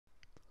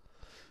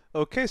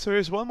Okay, so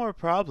here's one more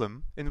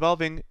problem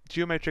involving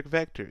geometric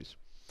vectors.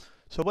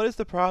 So what is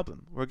the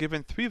problem? We're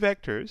given three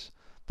vectors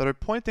that are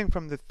pointing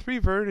from the three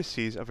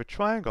vertices of a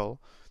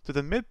triangle to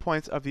the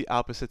midpoints of the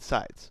opposite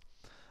sides.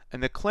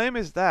 And the claim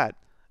is that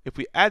if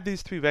we add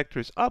these three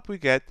vectors up, we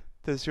get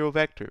the zero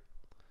vector.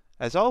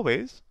 As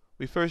always,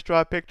 we first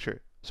draw a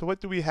picture. So what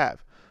do we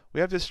have?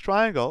 We have this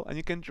triangle, and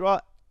you can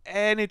draw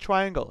any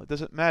triangle. It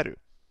doesn't matter.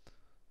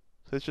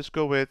 So let's just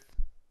go with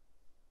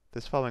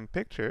this following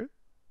picture.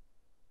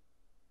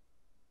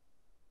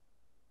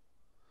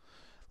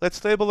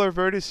 Let's label our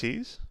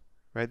vertices,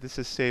 right? This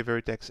is, say,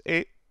 vertex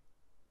A,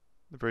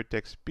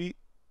 vertex B,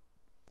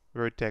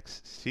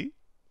 vertex C.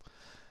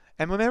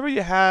 And whenever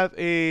you have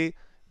a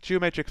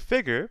geometric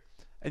figure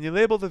and you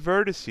label the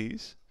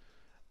vertices,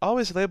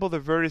 always label the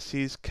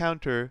vertices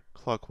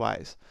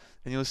counterclockwise.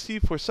 And you'll see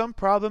for some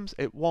problems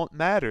it won't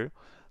matter,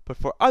 but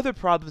for other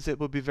problems it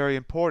will be very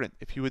important.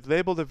 If you would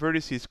label the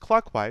vertices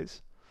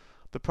clockwise,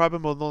 the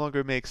problem will no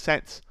longer make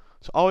sense.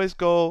 So always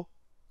go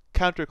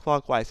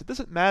counterclockwise. It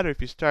doesn't matter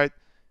if you start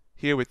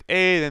here with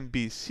A, then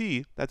B,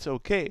 C, that's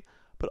okay,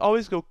 but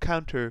always go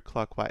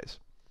counterclockwise.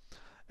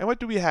 And what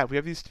do we have? We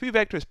have these three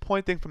vectors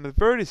pointing from the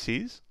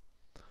vertices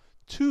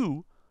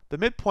to the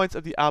midpoints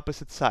of the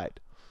opposite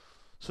side.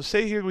 So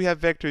say here we have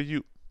vector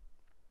u,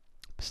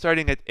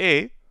 starting at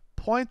A,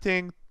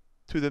 pointing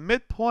to the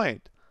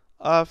midpoint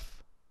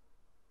of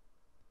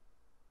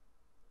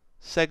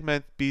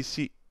segment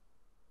BC.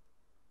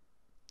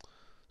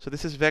 So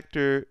this is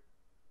vector,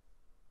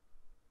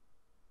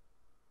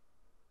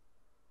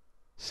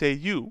 say,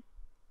 u.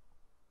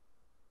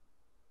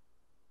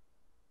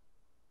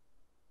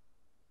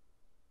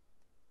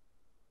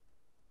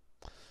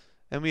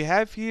 And we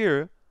have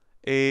here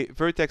a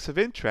vertex of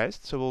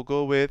interest, so we'll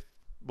go with,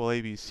 well,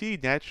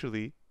 ABC,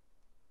 naturally,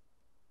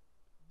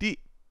 D.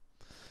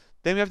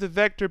 Then we have the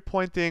vector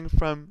pointing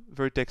from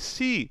vertex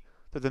C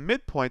to the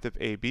midpoint of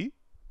AB.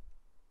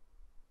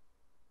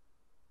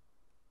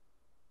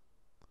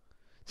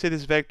 Say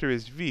this vector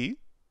is V.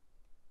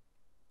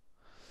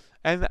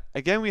 And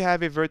again, we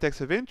have a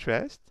vertex of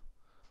interest.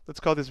 Let's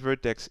call this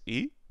vertex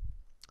E.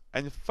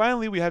 And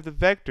finally, we have the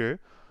vector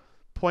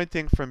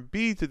pointing from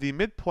B to the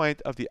midpoint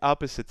of the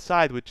opposite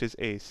side, which is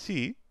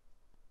AC.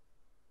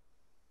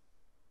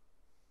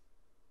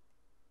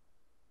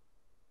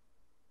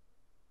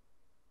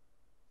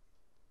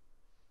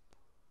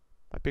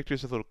 My picture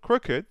is a little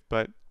crooked,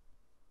 but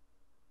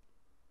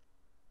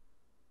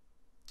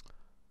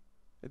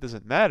it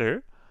doesn't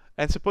matter.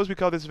 And suppose we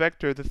call this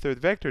vector, the third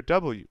vector,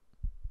 W.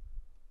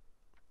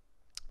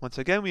 Once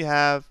again, we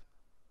have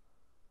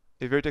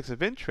a vertex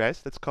of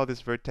interest. Let's call this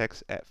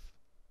vertex F.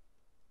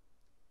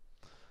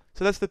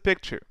 So that's the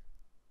picture.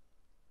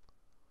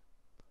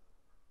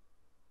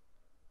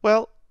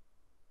 Well,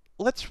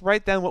 let's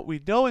write down what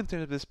we know in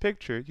terms of this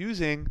picture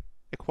using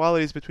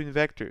equalities between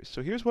vectors.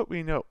 So here's what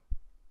we know.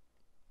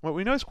 What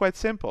we know is quite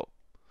simple,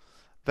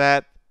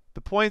 that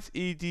the points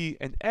E, D,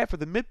 and F are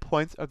the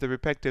midpoints of the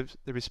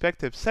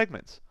respective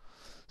segments.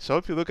 So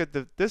if you look at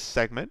this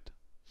segment,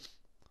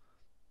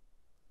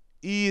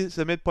 E is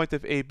the midpoint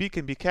of AB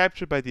can be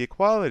captured by the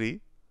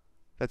equality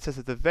that says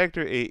that the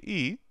vector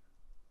AE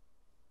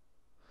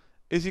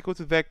is equal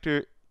to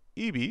vector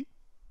EB,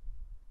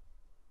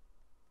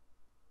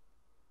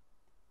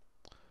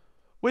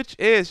 which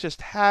is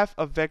just half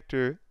of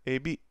vector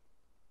AB.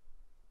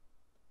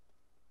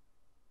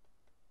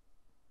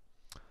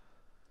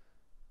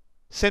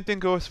 Same thing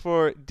goes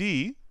for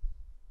D.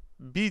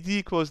 BD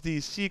equals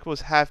DC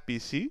equals half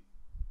BC.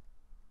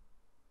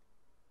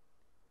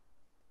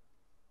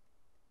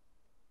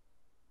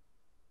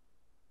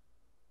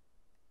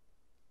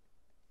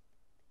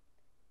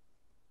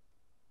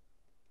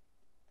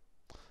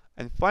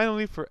 And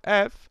finally for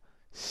F,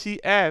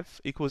 CF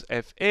equals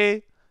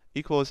FA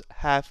equals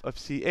half of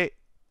CA.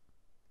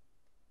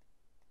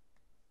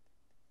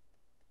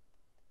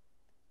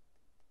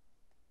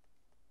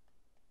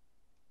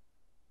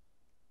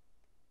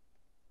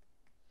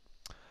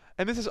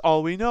 And this is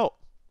all we know.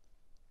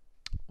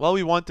 Well,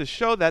 we want to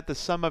show that the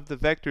sum of the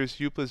vectors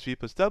u plus v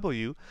plus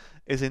w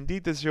is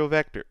indeed the zero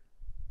vector.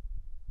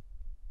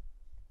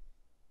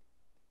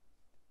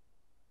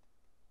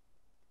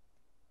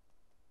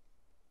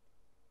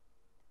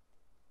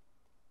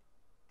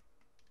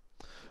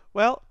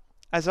 Well,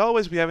 as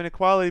always, we have an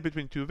equality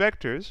between two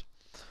vectors.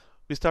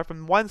 We start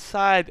from one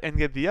side and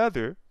get the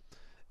other.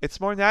 It's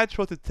more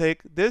natural to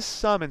take this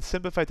sum and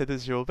simplify it to the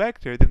zero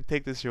vector than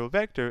take the zero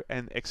vector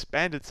and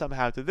expand it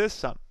somehow to this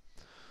sum.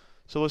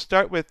 So we'll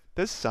start with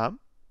this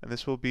sum, and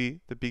this will be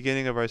the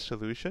beginning of our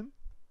solution.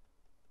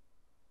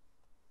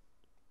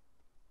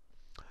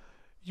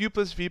 U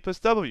plus v plus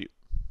w.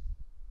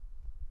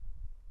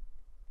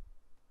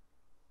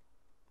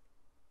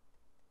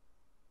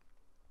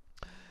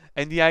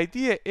 And the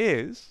idea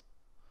is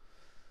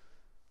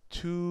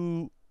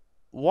to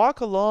walk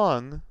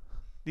along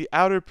the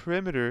outer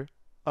perimeter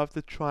of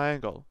the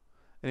triangle.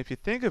 And if you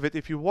think of it,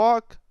 if you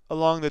walk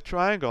along the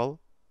triangle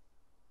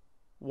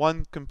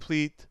one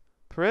complete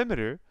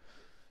perimeter,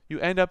 you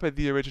end up at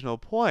the original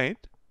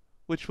point,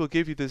 which will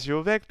give you the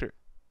zero vector.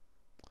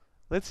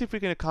 Let's see if we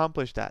can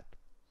accomplish that.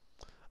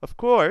 Of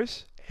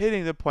course,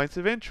 hitting the points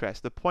of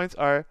interest. The points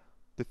are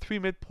the 3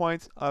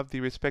 midpoints of the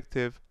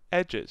respective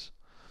edges.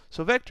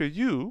 So vector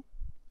u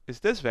is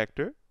this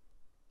vector.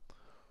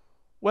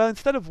 Well,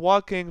 instead of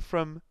walking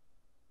from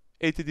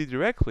a to d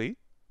directly,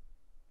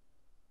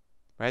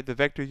 right, the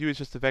vector u is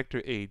just the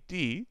vector AD,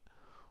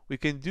 we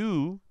can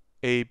do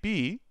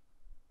AB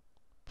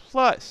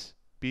plus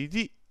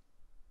BD.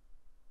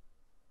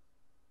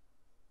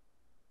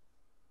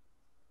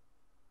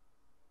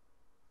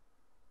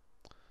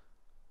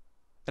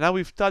 And now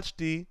we've touched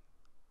the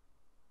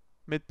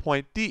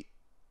midpoint D.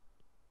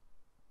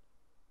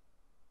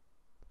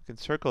 We can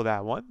circle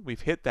that one.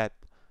 We've hit that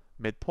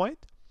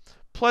midpoint.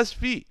 Plus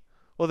V.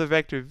 Well, the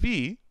vector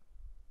V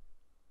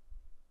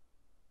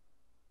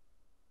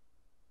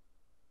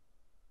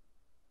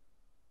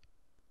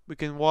we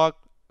can walk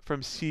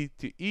from C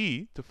to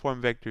E to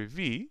form vector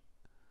V,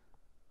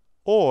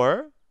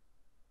 or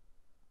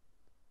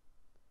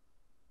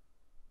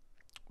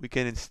we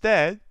can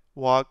instead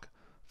walk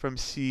from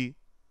C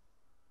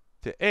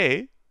to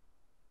A,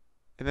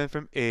 and then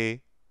from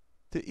A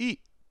to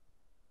E,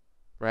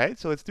 right?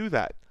 So let's do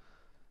that.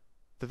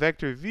 The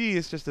vector V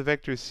is just the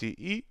vector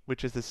CE,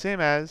 which is the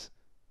same as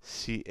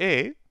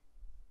CA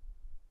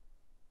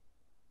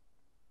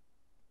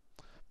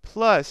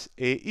plus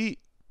AE.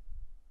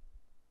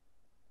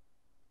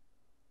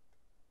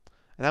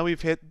 And now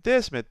we've hit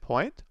this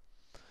midpoint.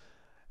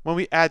 When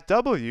we add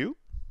W,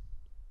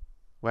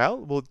 well,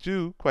 we'll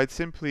do quite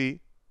simply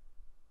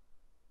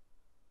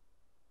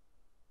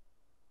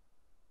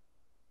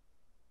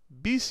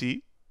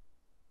BC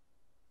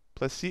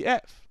plus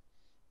CF,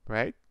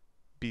 right?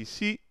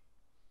 BC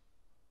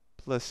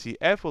plus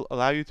CF will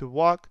allow you to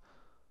walk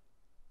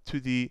to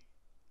the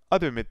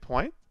other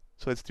midpoint.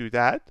 So let's do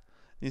that.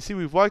 And you see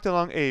we've walked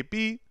along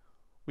AB,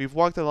 we've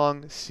walked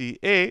along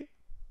CA, and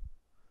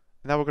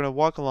now we're going to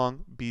walk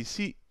along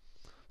BC.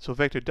 So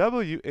vector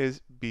W is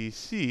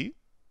BC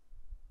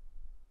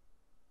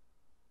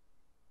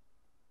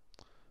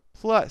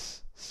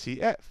plus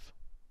CF.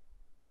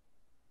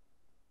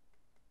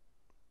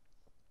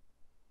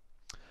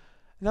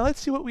 Now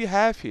let's see what we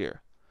have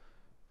here.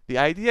 The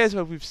idea is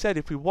what we've said.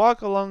 If we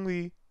walk along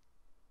the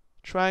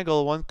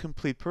triangle one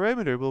complete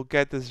perimeter, we'll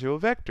get the 0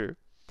 vector.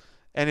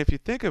 And if you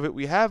think of it,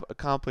 we have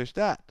accomplished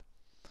that.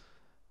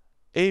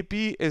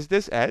 AB is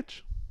this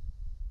edge.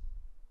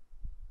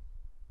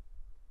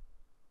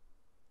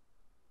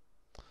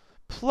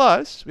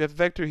 Plus, we have a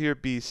vector here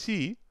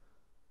BC,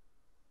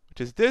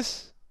 which is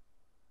this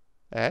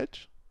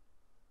edge.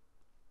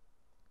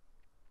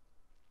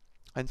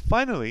 And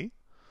finally,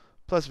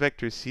 plus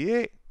vector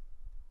CA.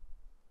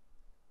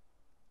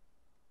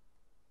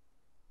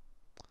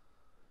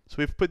 So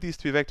we've put these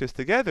 3 vectors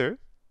together,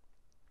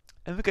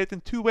 and look at it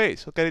in 2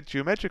 ways. Look at it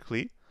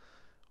geometrically.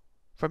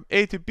 From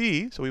A to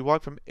B, so we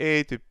walk from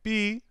A to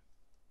B,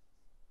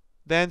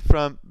 then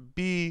from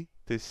B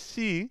to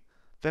C,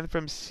 then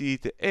from C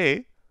to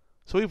A.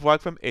 So we've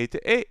walked from A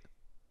to A.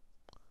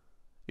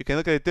 You can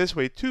look at it this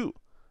way too.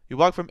 You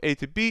walk from A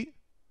to B,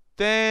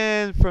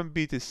 then from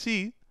B to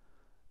C,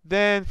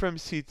 then from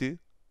C to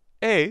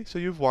A, so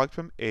you've walked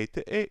from A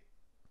to A.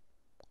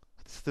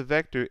 It's the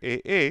vector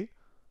AA,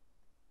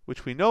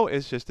 which we know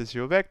is just a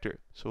 0 vector.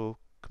 So we'll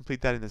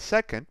complete that in a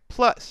second.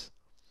 Plus,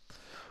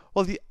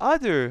 well, the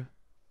other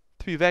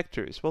 3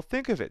 vectors, well,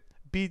 think of it.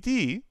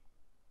 BD,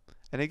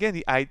 and again,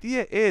 the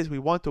idea is we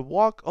want to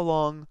walk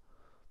along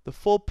the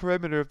full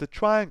perimeter of the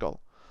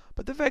triangle.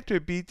 But the vector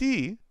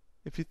BD,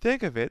 if you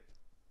think of it,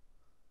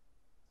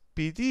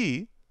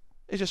 BD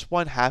is just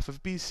 1/2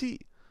 of BC,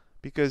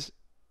 because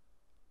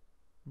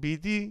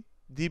BD,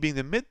 D being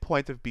the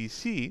midpoint of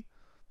BC,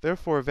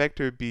 therefore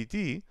vector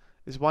BD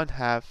is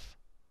 1/2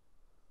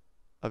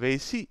 of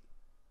AC.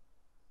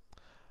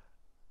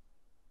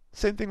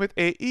 Same thing with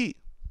AE.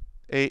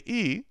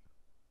 AE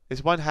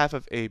is 1/2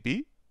 of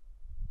AB,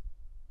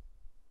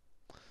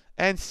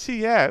 and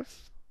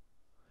CF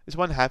is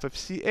 1/2 of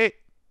CA.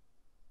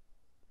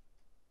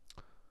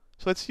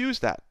 So let's use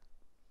that.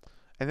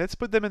 And let's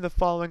put them in the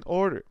following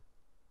order.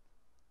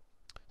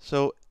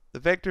 So the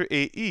vector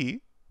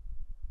AE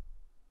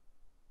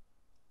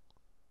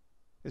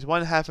is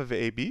 1/2 of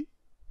AB,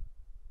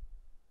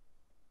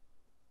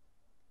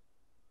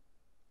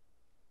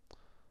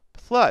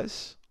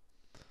 plus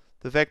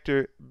the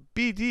vector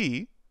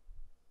BD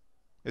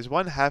is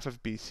 1/2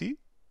 of BC,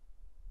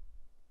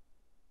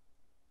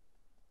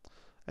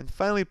 and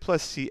finally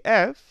plus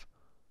CF,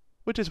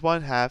 which is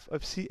 1/2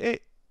 of CA.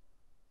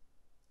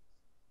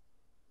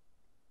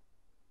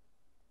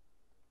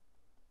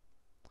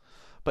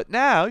 But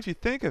now, if you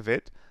think of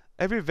it,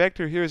 every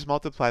vector here is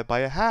multiplied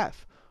by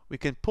 1/2. We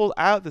can pull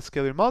out the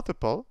scalar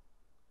multiple,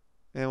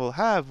 and we'll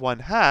have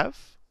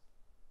 1/2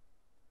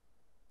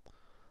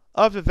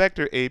 of the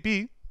vector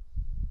AB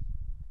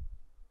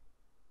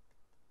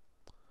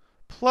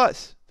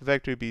plus the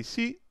vector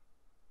BC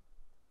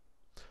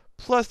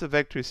plus the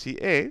vector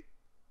CA.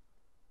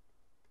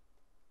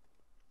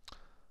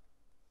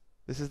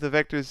 This is the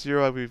vector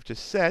 0 we've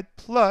just said,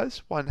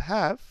 plus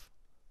 1/2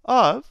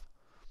 of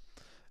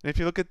And if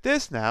you look at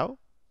this now,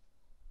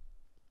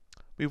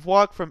 we've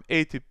walked from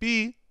A to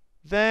B,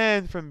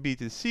 then from B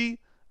to C,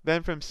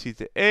 then from C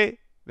to A,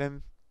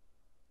 then,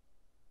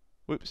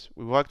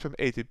 we walked from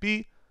A to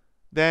B,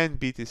 then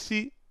B to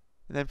C,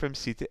 and then from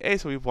C to A,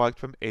 so we've walked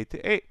from A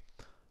to A.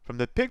 From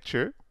the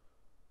picture,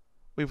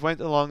 we've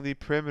went along the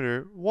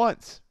perimeter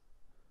once,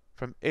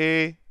 from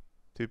A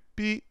to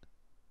B,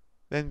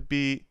 then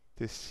B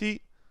to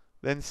C,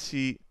 then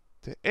C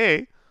to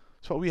A.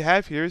 So what we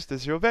have here is the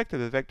zero vector,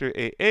 the vector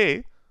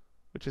AA,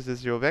 which is the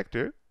zero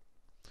vector,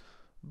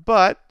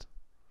 but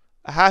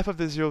a half of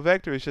the zero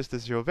vector is just the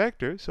zero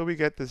vector, so we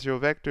get the zero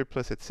vector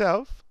plus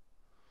itself,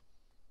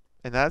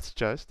 and that's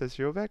just the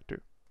zero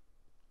vector.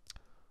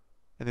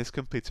 And this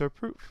completes our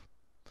proof.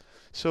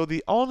 So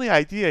the only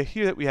idea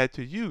here that we had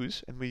to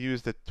use, and we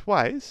used it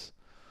twice,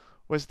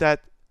 was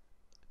that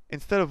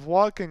instead of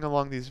walking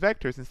along these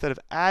vectors, instead of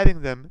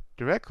adding them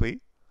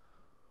directly,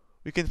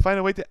 we can find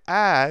a way to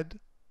add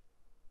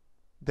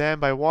them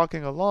by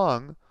walking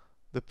along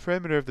the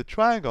perimeter of the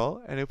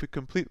triangle, and if we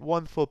complete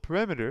one full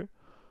perimeter,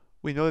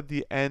 we know that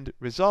the end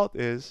result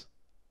is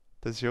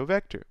the zero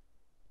vector.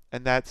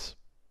 And that's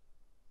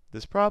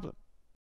this problem.